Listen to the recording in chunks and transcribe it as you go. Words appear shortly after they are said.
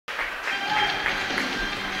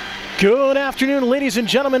Good afternoon, ladies and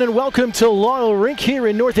gentlemen, and welcome to Laurel Rink here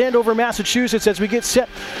in North Andover, Massachusetts, as we get set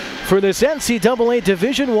for this NCAA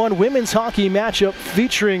Division I women's hockey matchup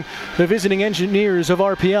featuring the visiting Engineers of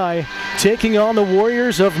RPI taking on the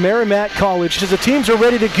Warriors of Merrimack College. As the teams are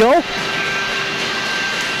ready to go,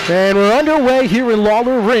 and we're underway here in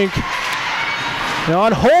Lawler Rink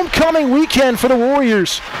on homecoming weekend for the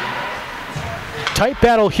Warriors. Tight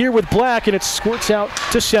battle here with Black, and it squirts out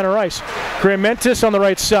to center ice. Gramentis on the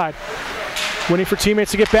right side, waiting for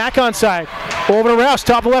teammates to get back on side. Over to Rouse,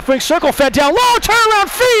 top of the left wing circle, fed down low, turnaround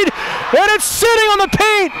feed, and it's sitting on the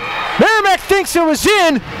paint. Merrimack thinks it was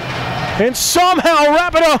in, and somehow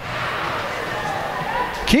Rapido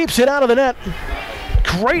keeps it out of the net.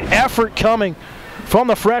 Great effort coming from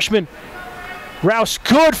the freshman. Rouse,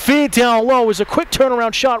 good feed down low, was a quick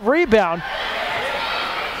turnaround shot, rebound.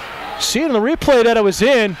 Seeing in the replay that it was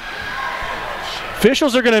in.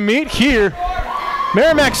 Officials are going to meet here.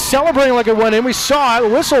 Merrimack celebrating like it went in. We saw it. The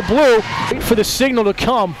whistle blew. Wait for the signal to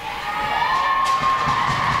come.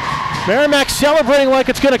 Merrimack celebrating like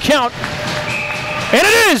it's going to count. And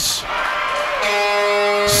it is!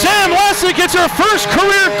 Sam Leslie gets her first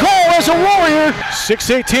career goal as a Warrior.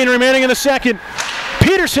 6:18 remaining in the second.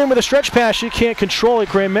 Peterson with a stretch pass. She can't control it.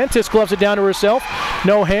 Gramentis gloves it down to herself.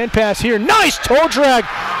 No hand pass here. Nice toe drag.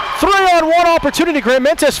 3-on-1 opportunity.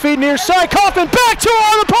 Gramentis feed near side. Kaufman back to her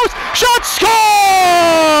on the post. Shot,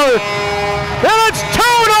 score! And it's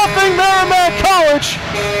 2-0 Merrimack College.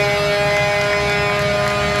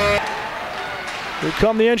 Here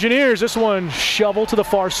come the Engineers. This one shovel to the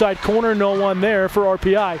far side corner. No one there for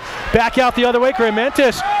RPI. Back out the other way.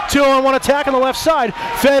 Gramentis. 2-on-1 attack on the left side.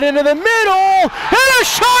 Fed into the middle. And a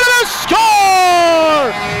shot and a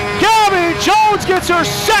score! Gabby Jones gets her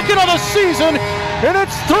second of the season. And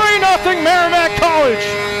it's 3-0 Merrimack College.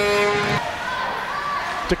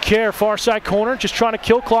 DeCare, far side corner, just trying to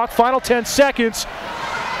kill clock. Final 10 seconds.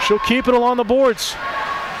 She'll keep it along the boards.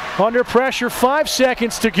 Under pressure, 5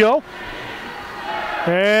 seconds to go.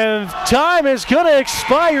 And time is going to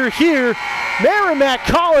expire here. Merrimack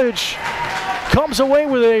College comes away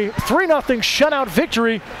with a 3-0 shutout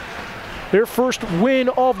victory. Their first win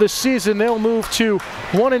of the season. They'll move to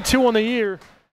 1-2 on the year.